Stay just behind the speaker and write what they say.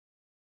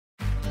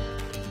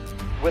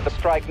With the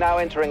strike now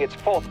entering its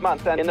 4th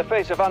month and in the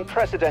face of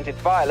unprecedented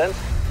violence,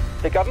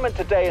 the government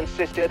today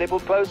insisted it will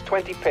close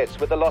 20 pits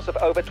with the loss of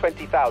over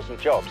 20,000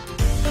 jobs.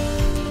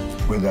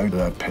 Without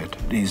that pit,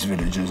 these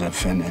villages are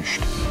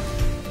finished.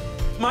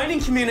 Mining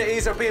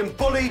communities are being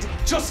bullied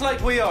just like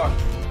we are.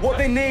 What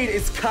they need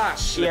is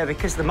cash. Yeah,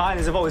 because the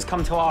miners have always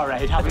come to our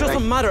aid, haven't they? It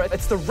doesn't matter.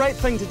 It's the right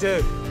thing to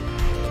do.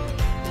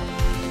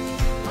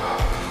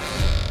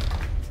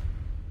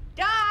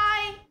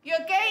 Your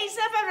gays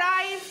have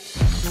arrived.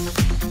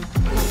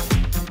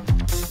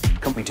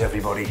 Come meet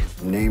everybody.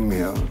 Name me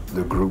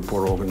the group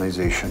or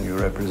organisation you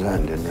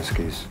represent in this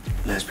case.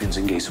 Lesbians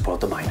and gays support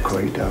the miners.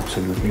 Quite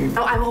absolutely.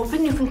 Now, I'm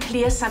hoping you can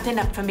clear something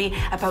up for me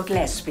about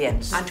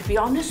lesbians. And to be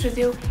honest with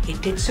you,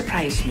 it did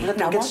surprise me. Let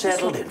them get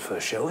settled in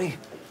first, shall we?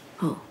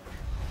 Oh.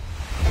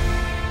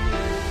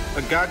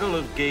 A gaggle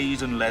of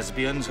gays and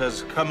lesbians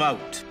has come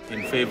out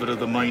in favour of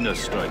the miners'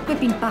 strike. We've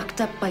been backed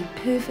up by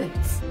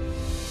perverts.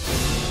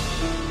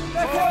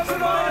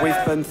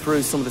 We've been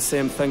through some of the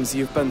same things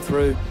you've been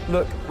through.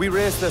 Look, we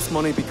raised this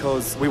money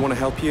because we want to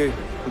help you,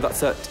 and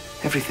that's it.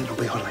 Everything will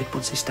be all right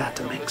once they start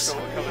to mix.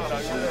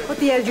 What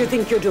the hell do you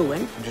think you're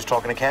doing? I'm just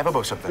talking to Kev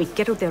about something. Wait,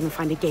 get out there and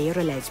find a gay or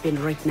a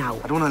lesbian right now.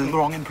 I don't want a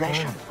wrong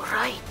impression.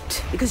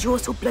 Right, because you're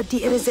so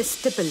bloody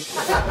irresistible.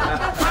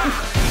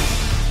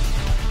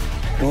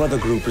 No other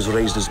group has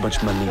raised as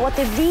much money. What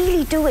they're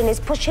really doing is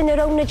pushing their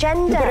own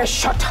agenda. You better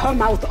shut her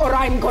mouth or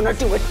I'm gonna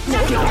do it.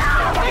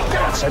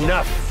 That's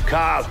enough,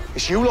 Carl.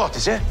 It's you lot,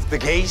 is it? The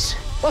gays?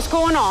 What's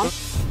going on?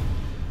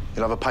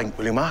 You'll have a pint,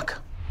 will you, Mark?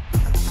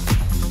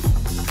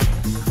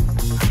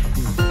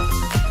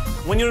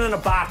 When you're in a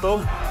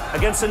battle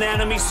against an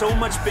enemy so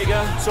much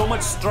bigger, so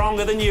much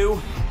stronger than you,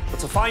 but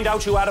to find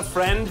out you had a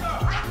friend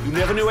you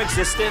never knew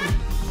existed,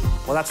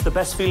 well, that's the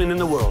best feeling in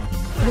the world.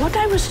 What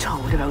I was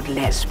told about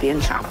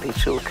lesbians, happy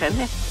children,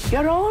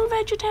 you're all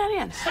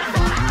vegetarians.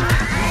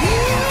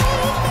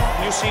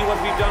 You see what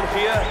we've done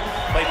here?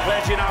 By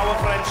pledging our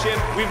friendship,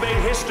 we've made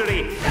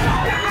history.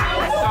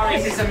 Sorry,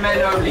 this is a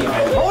men-only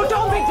event. Oh,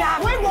 don't be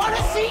damned. We want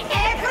to see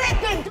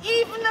everything,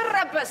 even the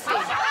rubber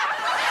scene.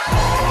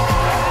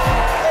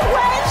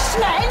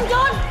 Welshmen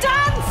don't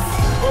dance!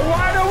 Well,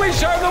 why don't we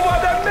show them what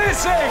they're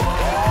missing?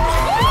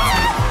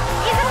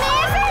 He's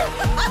amazing!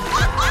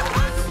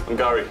 I'm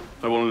Gary.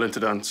 I want to learn to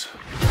dance.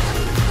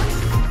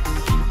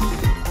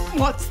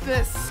 What's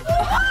this?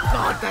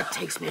 God, that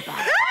takes me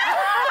back.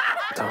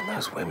 Don't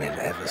those women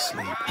ever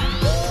sleep?